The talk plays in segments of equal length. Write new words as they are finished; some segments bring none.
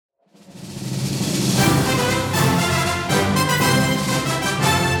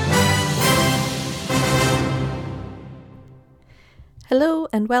Hello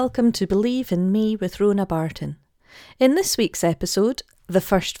and welcome to Believe in Me with Rona Barton. In this week's episode, the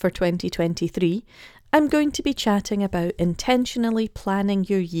first for 2023, I'm going to be chatting about intentionally planning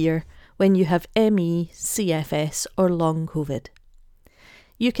your year when you have ME, CFS or long COVID.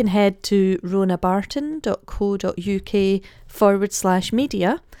 You can head to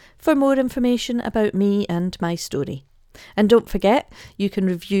ronabarton.co.uk/media for more information about me and my story. And don't forget, you can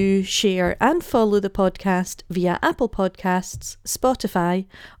review, share and follow the podcast via Apple Podcasts, Spotify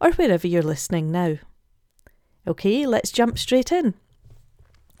or wherever you're listening now. Okay, let's jump straight in.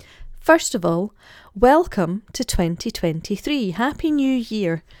 First of all, welcome to 2023. Happy New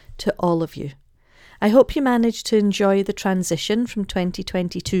Year to all of you. I hope you managed to enjoy the transition from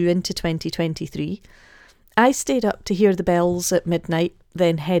 2022 into 2023. I stayed up to hear the bells at midnight,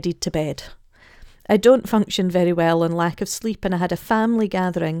 then headed to bed. I don't function very well on lack of sleep and I had a family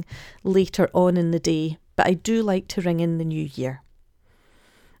gathering later on in the day, but I do like to ring in the new year.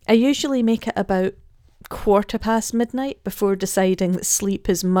 I usually make it about 1:15 midnight before deciding that sleep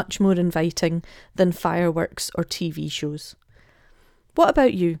is much more inviting than fireworks or TV shows. What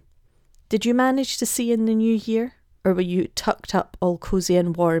about you? Did you manage to see in the new year, or were you tucked up all cosy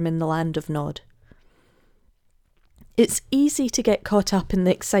and warm in the land of Nod? It's easy to get caught up in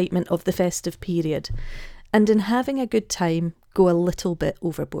the excitement of the festive period, and in having a good time, go a little bit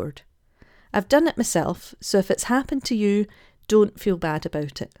overboard. I've done it myself, so if it's happened to you, don't feel bad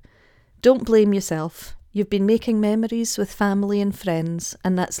about it. Don't blame yourself. You've been making memories with family and friends,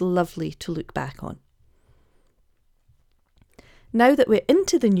 and that's lovely to look back on. Now that we're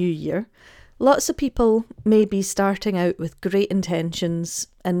into the new year, lots of people may be starting out with great intentions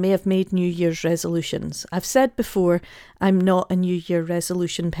and may have made New Year's resolutions. I've said before, I'm not a New Year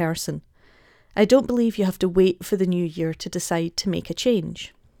resolution person. I don't believe you have to wait for the new year to decide to make a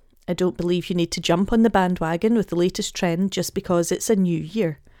change. I don't believe you need to jump on the bandwagon with the latest trend just because it's a new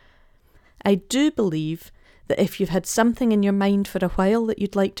year. I do believe that if you've had something in your mind for a while that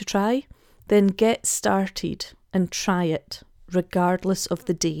you'd like to try, then get started and try it, regardless of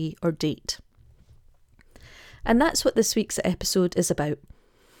the day or date. And that's what this week's episode is about.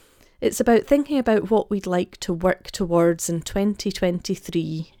 It's about thinking about what we'd like to work towards in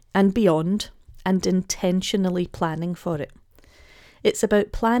 2023 and beyond, and intentionally planning for it. It's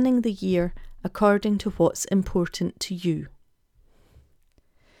about planning the year according to what's important to you.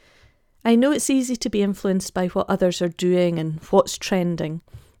 I know it's easy to be influenced by what others are doing and what's trending,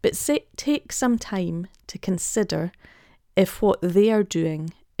 but take some time to consider if what they are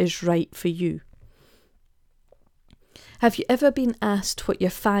doing is right for you. Have you ever been asked what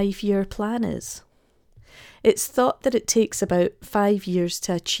your 5-year plan is? It's thought that it takes about 5 years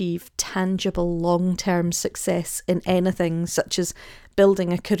to achieve tangible long-term success in anything such as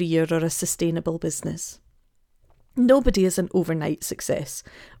building a career or a sustainable business. Nobody is an overnight success.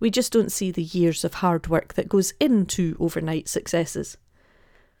 We just don't see the years of hard work that goes into overnight successes.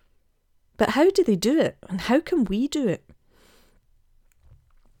 But how do they do it? And how can we do it?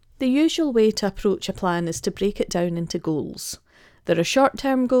 The usual way to approach a plan is to break it down into goals. There are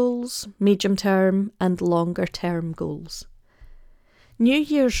short-term goals, medium-term and longer-term goals. New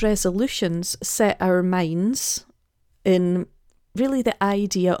Year's resolutions set our minds in really the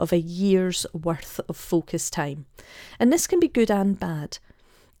idea of a year's worth of focus time. And this can be good and bad.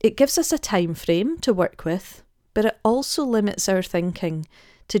 It gives us a time frame to work with, but it also limits our thinking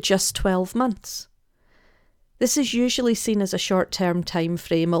to just 12 months. This is usually seen as a short-term time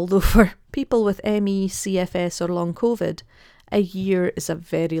frame, although for people with ME, CFS or long COVID, a year is a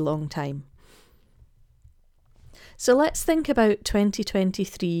very long time. So let's think about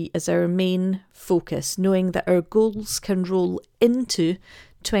 2023 as our main focus, knowing that our goals can roll into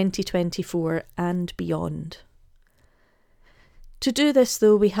 2024 and beyond. To do this,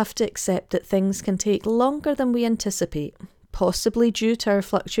 though, we have to accept that things can take longer than we anticipate, possibly due to our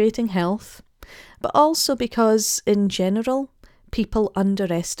fluctuating health, but also because, in general, people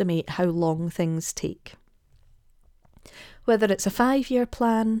underestimate how long things take. Whether it's a 5-year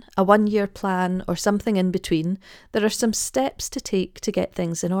plan, a 1-year plan, or something in between, there are some steps to take to get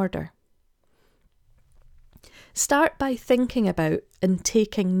things in order. Start by thinking about and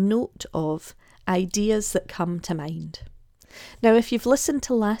taking note of ideas that come to mind. Now, if you've listened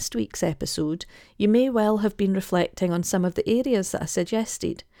to last week's episode, you may well have been reflecting on some of the areas that I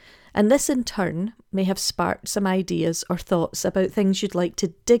suggested, and this in turn may have sparked some ideas or thoughts about things you'd like to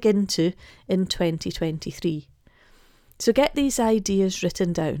dig into in 2023. So get these ideas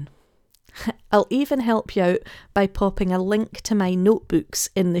written down. I'll even help you out by popping a link to my notebooks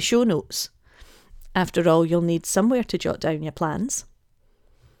in the show notes. After all, you'll need somewhere to jot down your plans.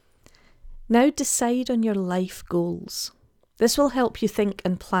 Now decide on your life goals. This will help you think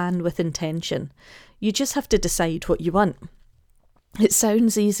and plan with intention. You just have to decide what you want. It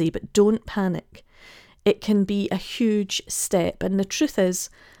sounds easy, but don't panic. It can be a huge step, and the truth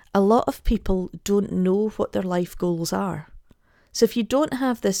is, a lot of people don't know what their life goals are. So if you don't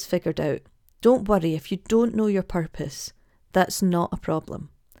have this figured out, don't worry if you don't know your purpose. That's not a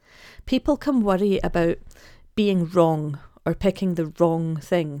problem. People can worry about being wrong or picking the wrong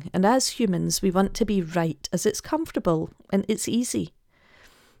thing, and as humans, we want to be right as it's comfortable and it's easy.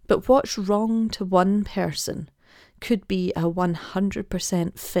 But what's wrong to one person could be a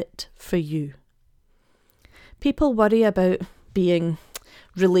 100% fit for you. People worry about being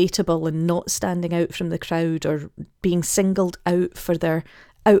relatable and not standing out from the crowd or being singled out for their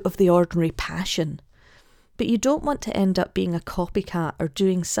out of the ordinary passion. But you don't want to end up being a copycat or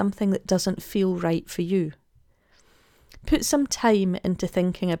doing something that doesn't feel right for you. Put some time into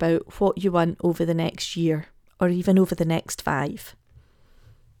thinking about what you want over the next year or even over the next 5.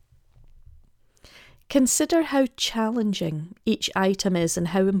 Consider how challenging each item is and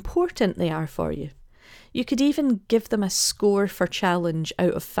how important they are for you. You could even give them a score for challenge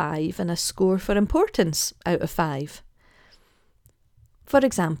out of 5 and a score for importance out of 5. For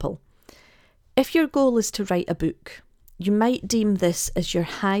example, if your goal is to write a book, you might deem this as your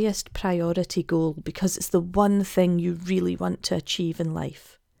highest priority goal because it's the one thing you really want to achieve in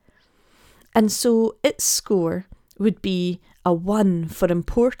life. And so its score would be a 1 for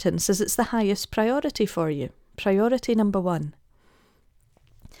importance as it's the highest priority for you. Priority number 1.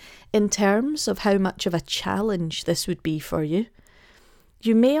 In terms of how much of a challenge this would be for you,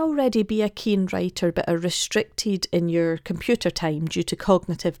 you may already be a keen writer but are restricted in your computer time due to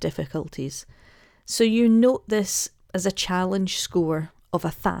cognitive difficulties. So you note this as a challenge score of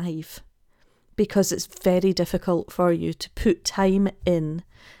a 5 because it's very difficult for you to put time in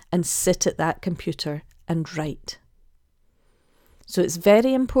and sit at that computer and write. So it's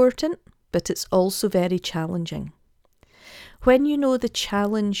very important, but it's also very challenging. When you know the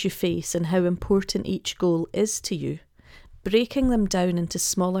challenge you face and how important each goal is to you, breaking them down into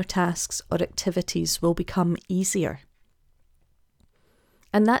smaller tasks or activities will become easier.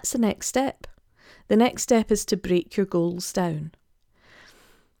 And that's the next step. The next step is to break your goals down.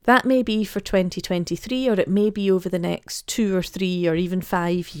 That may be for 2023 or it may be over the next 2 or 3 or even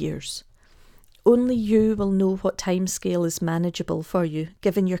 5 years. Only you will know what timescale is manageable for you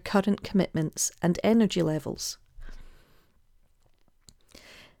given your current commitments and energy levels.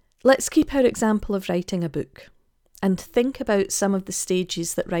 Let's keep our example of writing a book and think about some of the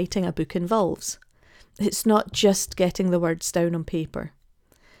stages that writing a book involves. It's not just getting the words down on paper.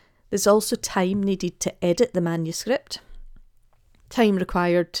 There's also time needed to edit the manuscript, time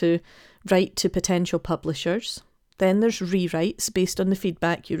required to write to potential publishers. Then there's rewrites based on the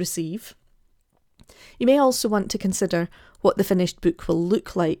feedback you receive. You may also want to consider what the finished book will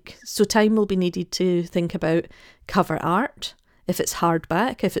look like, so time will be needed to think about cover art, if it's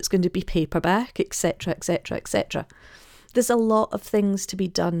hardback, if it's going to be paperback, etc, etc, etc. There's a lot of things to be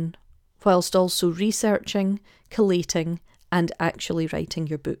done whilst also researching, collating and actually writing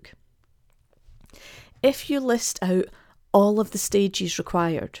your book. If you list out all of the stages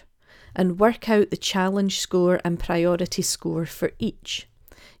required and work out the challenge score and priority score for each,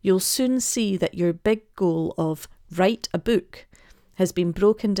 you'll soon see that your big goal of write a book has been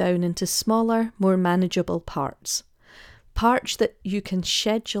broken down into smaller, more manageable parts. Parts that you can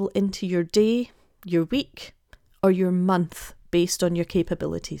schedule into your day, your week, or your month based on your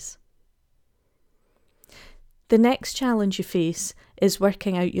capabilities. The next challenge you face is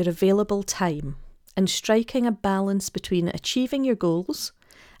working out your available time and striking a balance between achieving your goals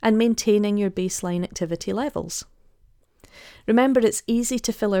and maintaining your baseline activity levels. Remember, it's easy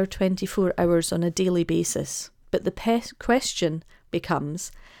to fill our 24 hours on a daily basis, but the question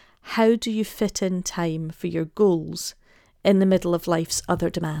becomes, how do you fit in time for your goals in the middle of life's other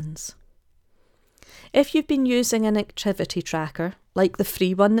demands? If you've been using an activity tracker, like the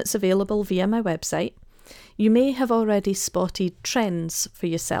free one that's available via my website, you may have already spotted trends for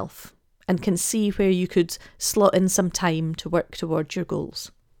yourself and can see where you could slot in some time to work towards your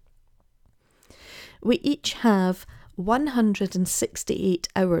goals. We each have 168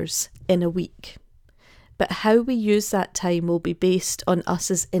 hours in a week, but how we use that time will be based on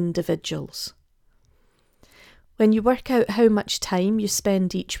us as individuals. When you work out how much time you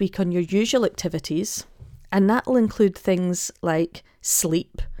spend each week on your usual activities, and that will include things like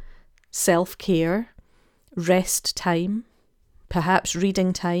sleep, self-care, rest time, perhaps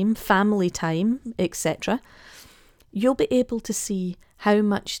reading time, family time, etc., you'll be able to see how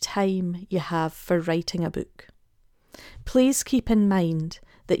much time you have for writing a book. Please keep in mind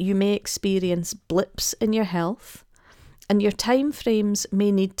that you may experience blips in your health and your time frames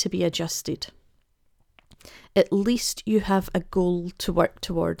may need to be adjusted. At least you have a goal to work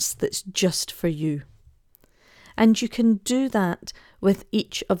towards that's just for you. And you can do that with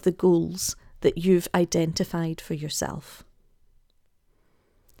each of the goals that you've identified for yourself.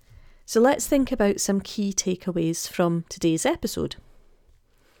 So let's think about some key takeaways from today's episode.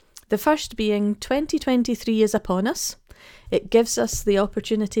 The first being 2023 is upon us. It gives us the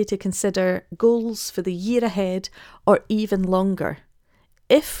opportunity to consider goals for the year ahead or even longer,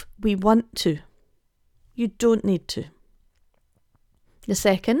 if we want to. You don't need to. The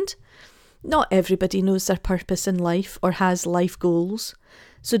second, not everybody knows their purpose in life or has life goals,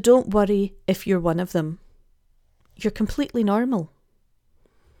 so don't worry if you're one of them. You're completely normal.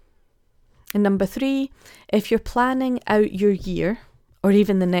 And number 3, if you're planning out your year, or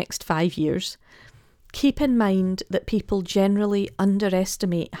even the next 5 years, keep in mind that people generally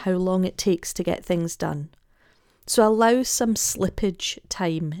underestimate how long it takes to get things done. So allow some slippage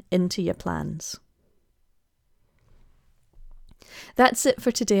time into your plans. That's it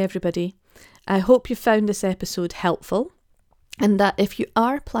for today, everybody. I hope you found this episode helpful and that if you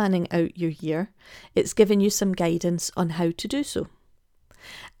are planning out your year, it's given you some guidance on how to do so.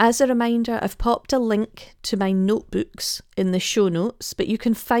 As a reminder, I've popped a link to my notebooks in the show notes, but you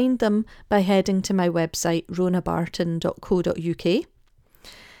can find them by heading to my website, ronabarton.co.uk.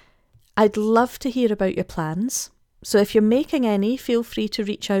 I'd love to hear about your plans, so if you're making any, feel free to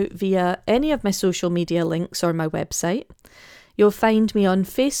reach out via any of my social media links or my website. You'll find me on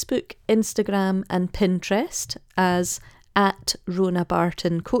Facebook, Instagram and Pinterest as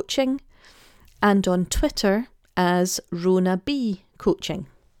 @RonaBartonCoaching and on Twitter as RonaB Coaching.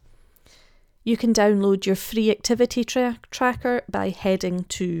 You can download your free activity tracker by heading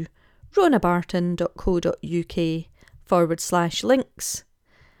to ronabarton.co.uk/links,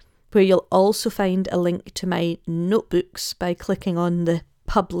 where you'll also find a link to my notebooks by clicking on the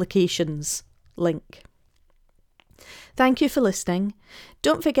publications link. Thank you for listening.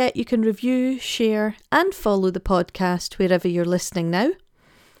 Don't forget you can review, share and follow the podcast wherever you're listening now.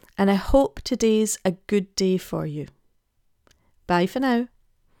 And I hope today's a good day for you. Bye for now.